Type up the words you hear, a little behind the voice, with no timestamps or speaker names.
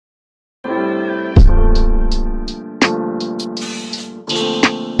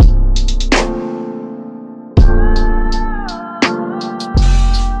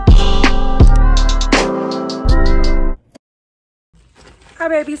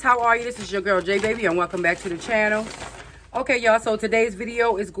babies, how are you? This is your girl J Baby and welcome back to the channel. Okay y'all, so today's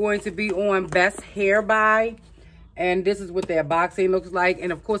video is going to be on BestHairBuy, and this is what their boxing looks like.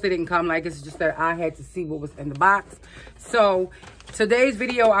 And of course they didn't come like this, it's just that I had to see what was in the box. So today's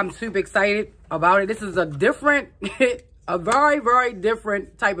video, I'm super excited about it. This is a different a very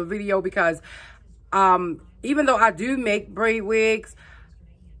different type of video because even though I do make braid wigs,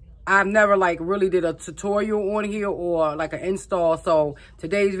 I've never like really did a tutorial on here or like an install. So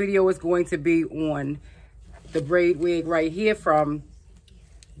today's video is going to be on the braid wig right here from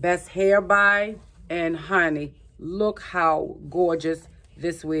BestHairBuy. And honey, look how gorgeous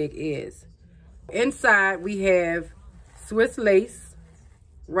this wig is. Inside we have Swiss lace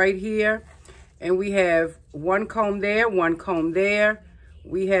right here, and we have one comb there, one comb there.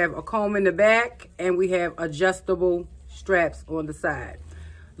 We have a comb in the back, and we have adjustable straps on the side.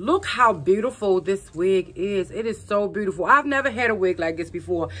 Look how beautiful this wig is. It is so beautiful. I've never had a wig like this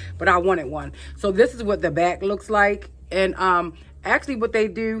before, but I wanted one. So this is what the back looks like. And actually what they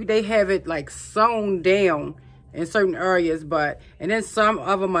do, they have it like sewn down in certain areas, and then some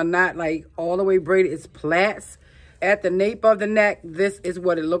of them are not like all the way braided. It's plaits. At the nape of the neck, this is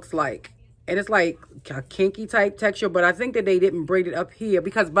what it looks like. And it's like a kinky type texture, but I think that they didn't braid it up here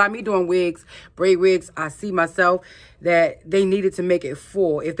because by me doing wigs, braid wigs, I see myself that they needed to make it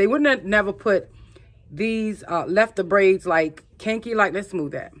full. If they wouldn't have never put these, left the braids like kinky, like, let's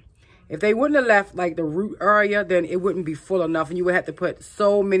smooth that. If they wouldn't have left like the root area, then it wouldn't be full enough and you would have to put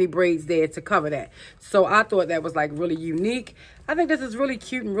so many braids there to cover that. So I thought that was like really unique. I think this is really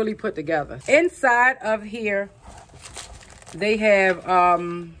cute and really put together. Inside of here, they have,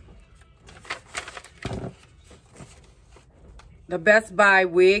 the Best Buy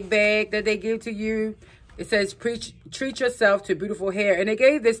wig bag that they give to you. It says, treat yourself to beautiful hair. And they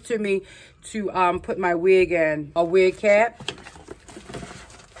gave this to me to put my wig in, a wig cap.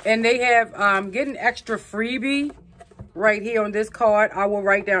 And they have, get an extra freebie right here on this card. I will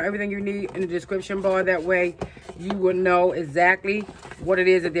write down everything you need in the description bar. That way you will know exactly what it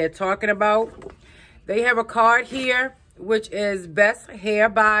is that they're talking about. They have a card here, which is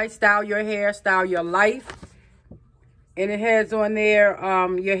BestHairBuy, style your hair, style your life. And it has on there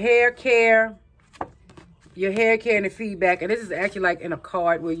your hair care and the feedback. And this is actually like in a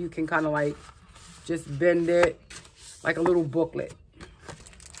card where you can kind of like just bend it like a little booklet.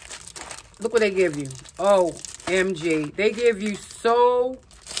 Look what they give you. OMG. They give you so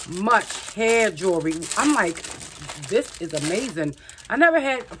much hair jewelry. I'm like, this is amazing. I never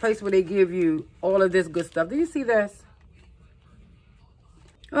had a place where they give you all of this good stuff. Do you see this?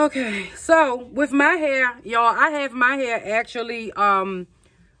 Okay, so with my hair, y'all, I have my hair actually,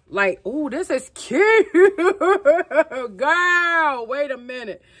 like, oh, this is cute. Girl, wait a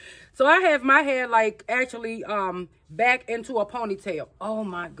minute. So I have my hair, like, actually, back into a ponytail. Oh,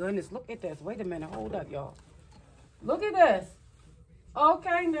 my goodness. Look at this. Wait a minute. Hold up, y'all. Look at this.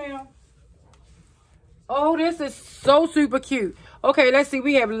 Okay, now. Oh, this is so super cute. Okay, let's see.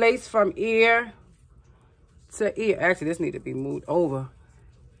 We have lace from ear to ear. Actually, this needs to be moved over.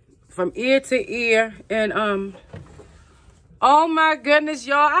 From ear to ear. And, oh my goodness,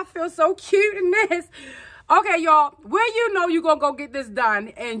 y'all. I feel so cute in this. Okay, y'all. Where you know you gonna go get this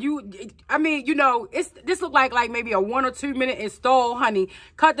done. And I mean, you know, this look like maybe a 1 or 2 minute install, honey.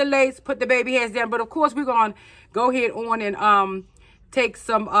 Cut the lace, put the baby hairs down. But of course, we're gonna go ahead on and take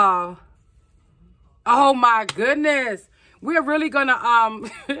some, oh my goodness. We're really gonna,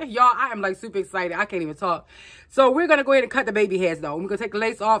 y'all, I am like super excited. I can't even talk. So we're gonna go ahead and cut the baby hairs though. We're gonna take the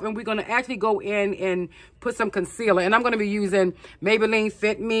lace off and we're gonna actually go in and put some concealer. And I'm gonna be using Maybelline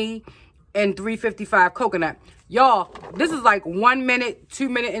Fit Me and 355 Coconut. Y'all, this is like 1 minute, 2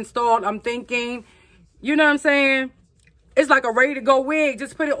 minute installed. I'm thinking, you know what I'm saying? It's like a ready to go wig.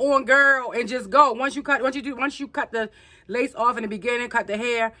 Just put it on, girl, and just go. Once you cut the lace off in the beginning, cut the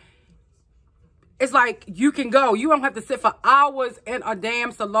hair, it's like you can go. You don't have to sit for hours in a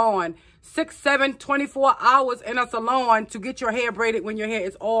damn salon. 6, 7, 24 hours in a salon to get your hair braided when your hair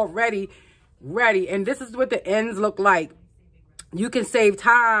is already ready. And this is what the ends look like. You can save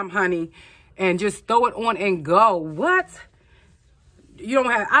time, honey, and just throw it on and go. What? I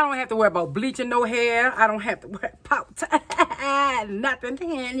don't have to worry about bleaching no hair. I don't have to worry about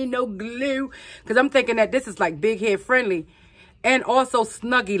nothing, no glue. Because I'm thinking that this is like big hair friendly. And also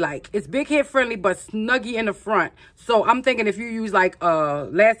snuggy like. It's big hair friendly, but snuggy in the front. So I'm thinking if you use like a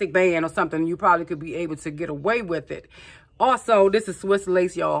elastic band or something, you probably could be able to get away with it. Also, this is Swiss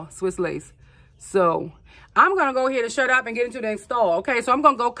lace, y'all. Swiss lace. So I'm going to go ahead and shut up and get into the install. Okay, so I'm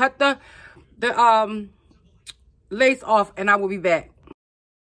going to go cut the lace off and I will be back.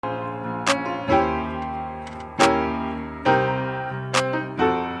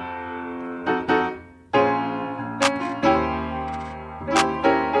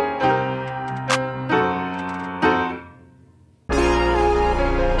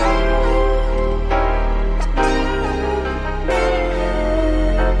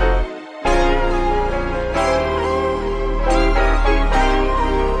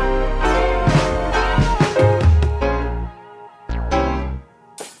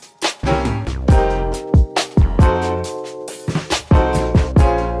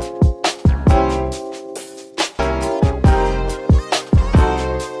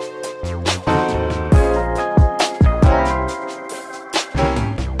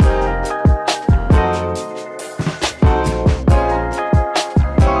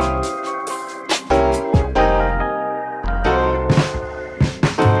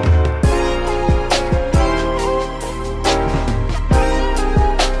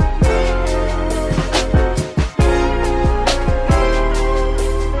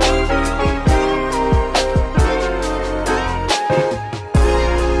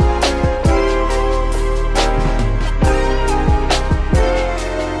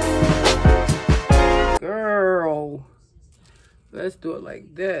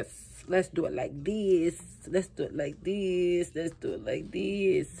 like this. Let's do it like this. Let's do it like this. Let's do it like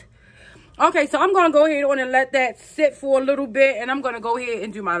this. Okay, so I'm going to go ahead on and let that sit for a little bit. And I'm going to go ahead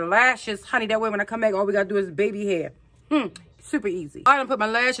and do my lashes. Honey, that way when I come back, all we got to do is baby hair. Super easy. I done put my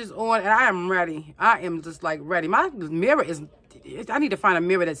lashes on and I am ready. I am just like ready. My mirror is, I need to find a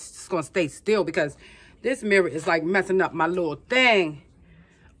mirror that's just going to stay still because this mirror is like messing up my little thing.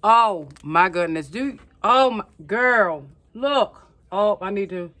 Oh my goodness, dude. Oh my, girl, look. Oh, I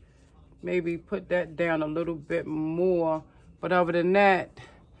need to maybe put that down a little bit more. But other than that,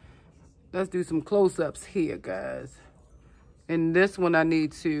 let's do some close-ups here, guys. And this one I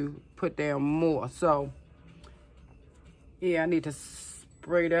need to put down more. So, yeah, I need to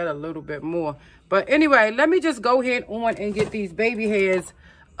spray that a little bit more. But anyway, let me just go ahead on and get these baby hairs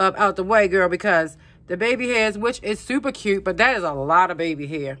up out the way, girl, because the baby hairs, which is super cute, but that is a lot of baby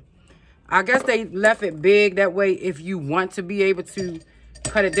hair. I guess they left it big that way. If you want to be able to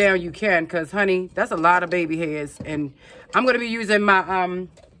cut it down, you can, because, honey, that's a lot of baby hairs. And I'm going to be using my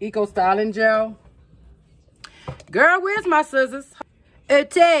Eco Styling Gel. Girl, where's my scissors?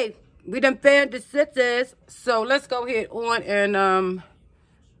 Okay, we done found the scissors. So let's go ahead on and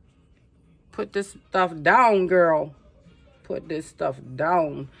put this stuff down, girl. Put this stuff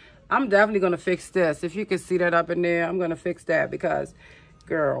down. I'm definitely going to fix this. If you can see that up in there, I'm going to fix that because,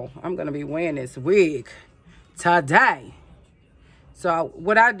 girl, I'm going to be wearing this wig today. So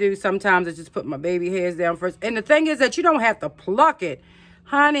what I do sometimes is just put my baby hairs down first. And the thing is that you don't have to pluck it.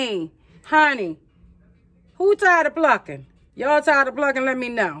 Honey, honey, who tired of plucking? Y'all tired of plucking? Let me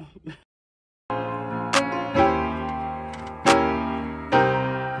know.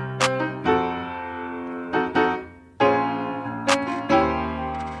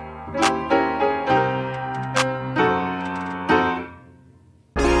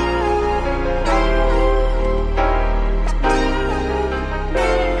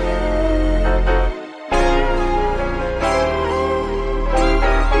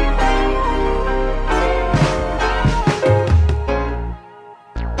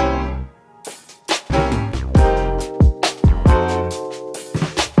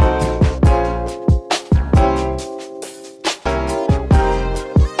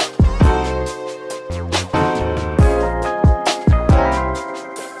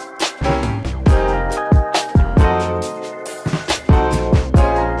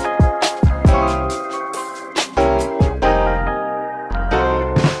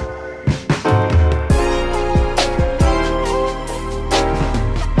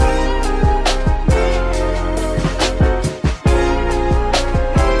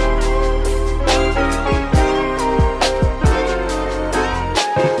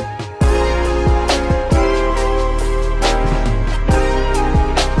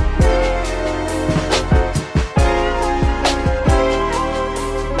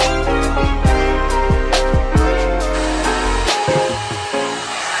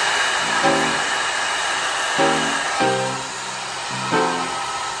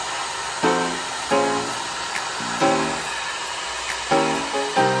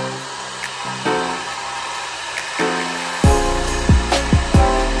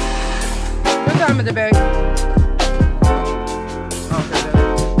 The bag.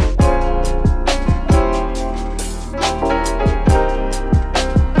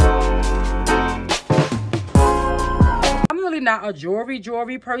 I'm really not a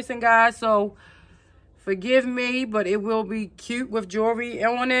jewelry person, guys, so forgive me, but it will be cute with jewelry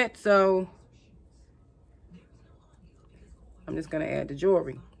on it. So I'm just gonna add the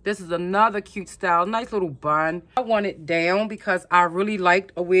jewelry. This is another cute style, nice little bun. I want it down because I really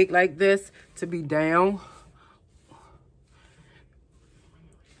liked a wig like this to be down.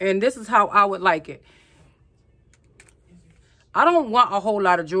 And this is how I would like it. I don't want a whole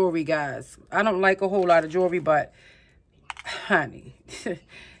lot of jewelry, guys. I don't like a whole lot of jewelry, but honey,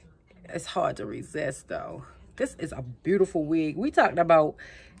 it's hard to resist though. This is a beautiful wig. We talked about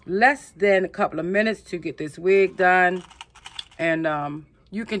less than a couple of minutes to get this wig done. And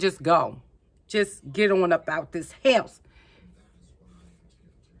you can just go. Just get on up out this house.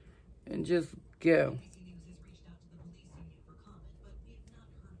 And just go.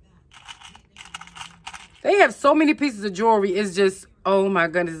 They have so many pieces of jewelry. It's just, oh my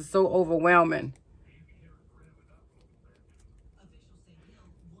goodness, it's so overwhelming.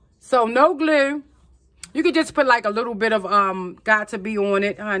 So no glue. You could just put like a little bit of got to be on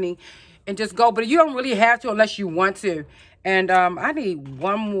it, honey. And just go. But you don't really have to unless you want to. And I need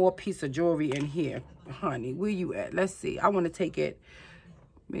one more piece of jewelry in here. Honey, where you at? Let's see. I want to take it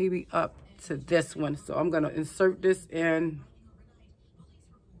maybe up to this one. So I'm going to insert this in.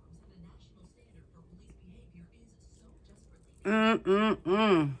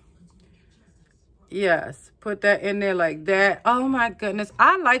 Yes, put that in there like that. Oh my goodness,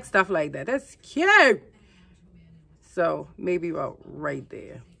 I like stuff like that. That's cute. So maybe about right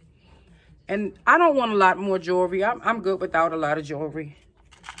there. And I don't want a lot more jewelry. I'm good without a lot of jewelry.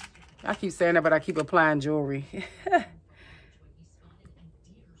 I keep saying that, but I keep applying jewelry.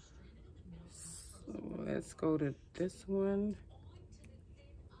 So let's go to this one.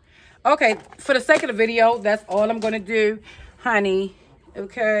 Okay, for the sake of the video, that's all I'm going to do, honey.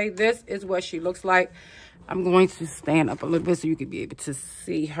 Okay, this is what she looks like. I'm going to stand up a little bit so you can be able to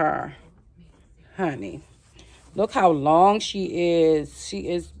see her, honey. Look how long she is. She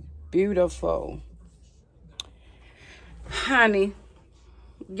is beautiful, honey.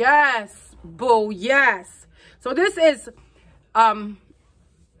 Yes, boo, yes. So this is,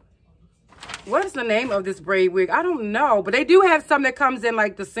 what is the name of this braid wig? I don't know, but they do have some that comes in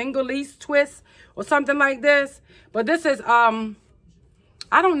like the single lace twist or something like this. But this is,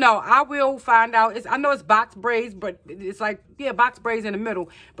 I don't know. I will find out. I know it's box braids, but it's like, yeah, box braids in the middle,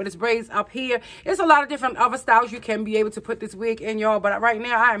 but it's braids up here. It's a lot of different other styles you can be able to put this wig in, y'all. But right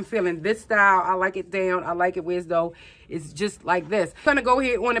now, I am feeling this style. I like it down. I like it where though it's just like this. I'm gonna go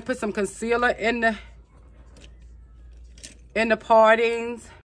ahead on and put some concealer in the partings.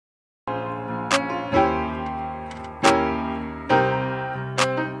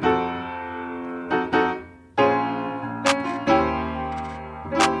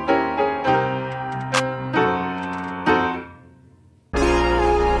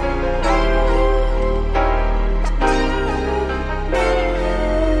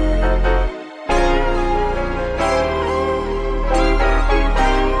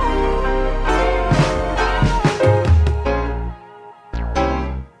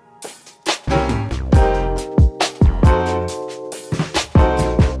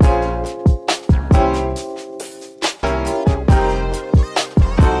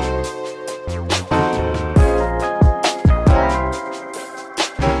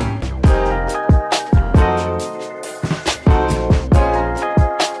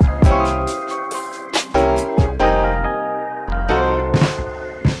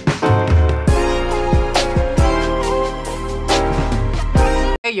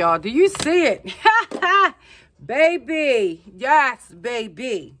 Y'all, do you see it? Baby, yes,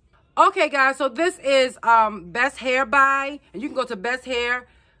 baby. Okay, guys, so this is BestHairBuy, and you can go to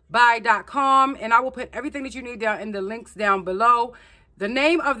besthairbuy.com, and I will put everything that you need down in the links down below. The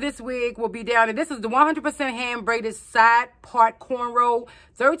name of this wig will be down, and this is the 100% hand braided side part cornrow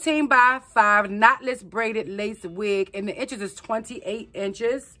 13x5 knotless braided lace wig, and the inches is 28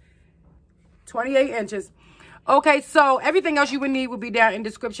 inches. 28 inches. Okay, so everything else you would need will be down in the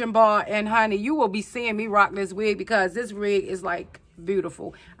description bar. And honey, you will be seeing me rock this wig because this wig is like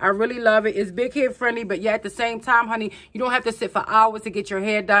beautiful. I really love it. It's big head friendly, but yet at the same time, honey, you don't have to sit for hours to get your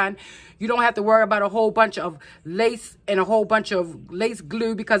hair done. You don't have to worry about a whole bunch of lace and a whole bunch of lace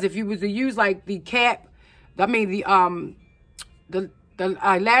glue, because if you was to use like the cap, I mean the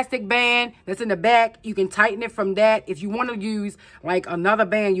elastic band that's in the back, you can tighten it from that. If you want to use like another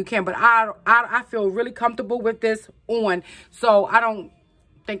band, you can, but I feel really comfortable with this on, so I don't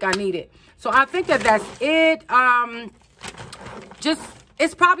think I need it. So I think that's it. Just,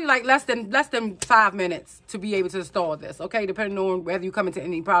 it's probably like less than 5 minutes to be able to install this, okay, depending on whether you come into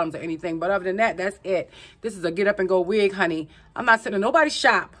any problems or anything. But other than that, that's it. This is a get up and go wig, honey. I'm not sitting in nobody's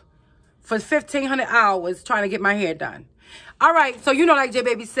shop for 1,500 hours trying to get my hair done. All right, so you know, like J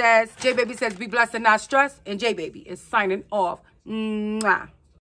Baby says, be blessed and not stressed, and J Baby is signing off. Mwah.